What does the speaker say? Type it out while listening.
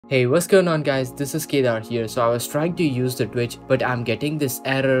Hey, what's going on guys? This is Kedar here. So I was trying to use the Twitch, but I'm getting this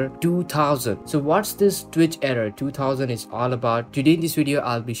error 2000. So what's this Twitch error 2000 is all about? Today in this video,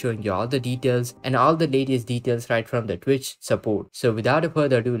 I'll be showing you all the details and all the latest details right from the Twitch support. So without a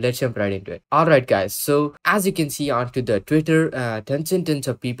further ado, let's jump right into it. Alright guys, so as you can see onto the Twitter, tons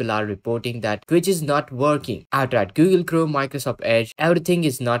of people are reporting that Twitch is not working. Outright Google Chrome, Microsoft Edge, everything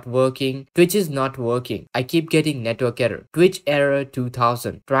is not working. Twitch is not working. I keep getting network error. Twitch error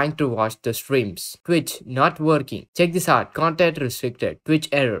 2000. Trying to watch the streams. Twitch not working. Check this out. Content restricted. Twitch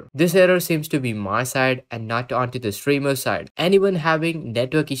error. This error seems to be my side and not onto the streamer side. Anyone having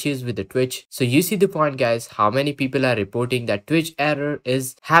network issues with the Twitch? So you see the point guys, how many people are reporting that Twitch error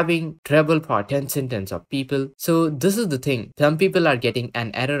is having trouble for tens and tens of people. So this is the thing. Some people are getting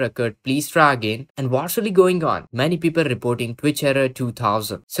an error occurred. Please try again. And what's really going on? Many people reporting Twitch error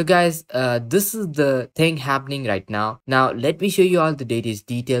 2000. So guys, this is the thing happening right now. Now let me show you all the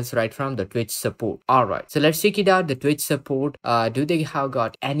details right from the Twitch support. Alright, so let's check it out. The Twitch support, do they have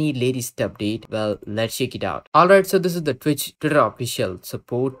got any latest update? Well, let's check it out. Alright, so this is the Twitch Twitter official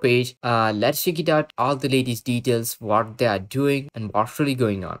support page. Let's check it out, all the latest details, what they are doing and what's really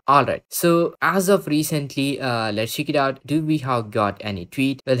going on. Alright, so as of recently, let's check it out. Do we have got any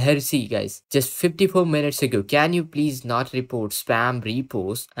tweet? Well, here you see guys, just 54 minutes ago, can you please not report spam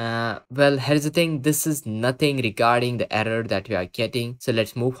repost? Well, here's the thing, this is nothing regarding the error that we are getting. So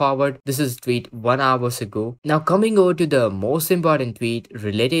let's move forward. This is tweet 1 hour ago. Now coming over to the most important tweet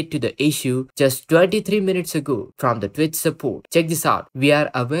related to the issue just 23 minutes ago from the Twitch support. Check this out. We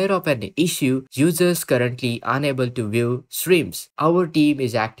are aware of an issue. Users currently unable to view streams. Our team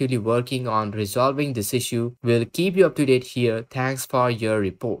is actively working on resolving this issue. We'll keep you up to date here. Thanks for your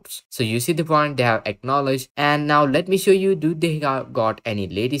reports. So you see the point, they have acknowledged. And now let me show you, do they have got any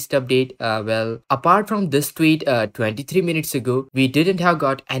latest update? Well, apart from this tweet 23 minutes ago, we didn't have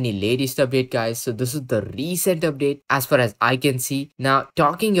got any latest update guys. So this is the recent update as far as I can see. Now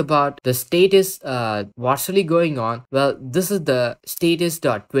talking about the status, what's really going on? Well, this is the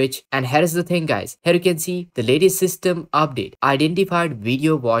status.twitch, and here is the thing guys, here you can see the latest system update identified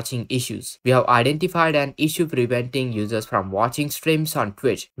video watching issues. We have identified an issue preventing users from watching streams on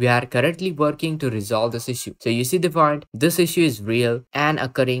Twitch. We are currently working to resolve this issue. So you see the point, this issue is real and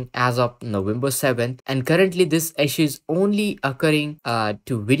occurring as of November 7th, and currently this issue is only occurring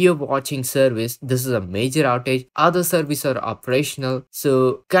to video watching service. This is a major outage. Other services are operational.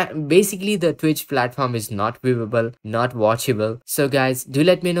 So basically the Twitch platform is not viewable, not watchable. So guys, do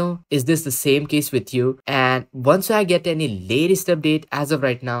let me know, is this the same case with you? And once I get any latest update, as of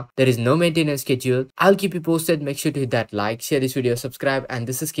right now there is no maintenance schedule, I'll keep you posted. Make sure to hit that like, share this video, subscribe, and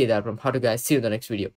this is Kedar from How To Guys. See you in the next video.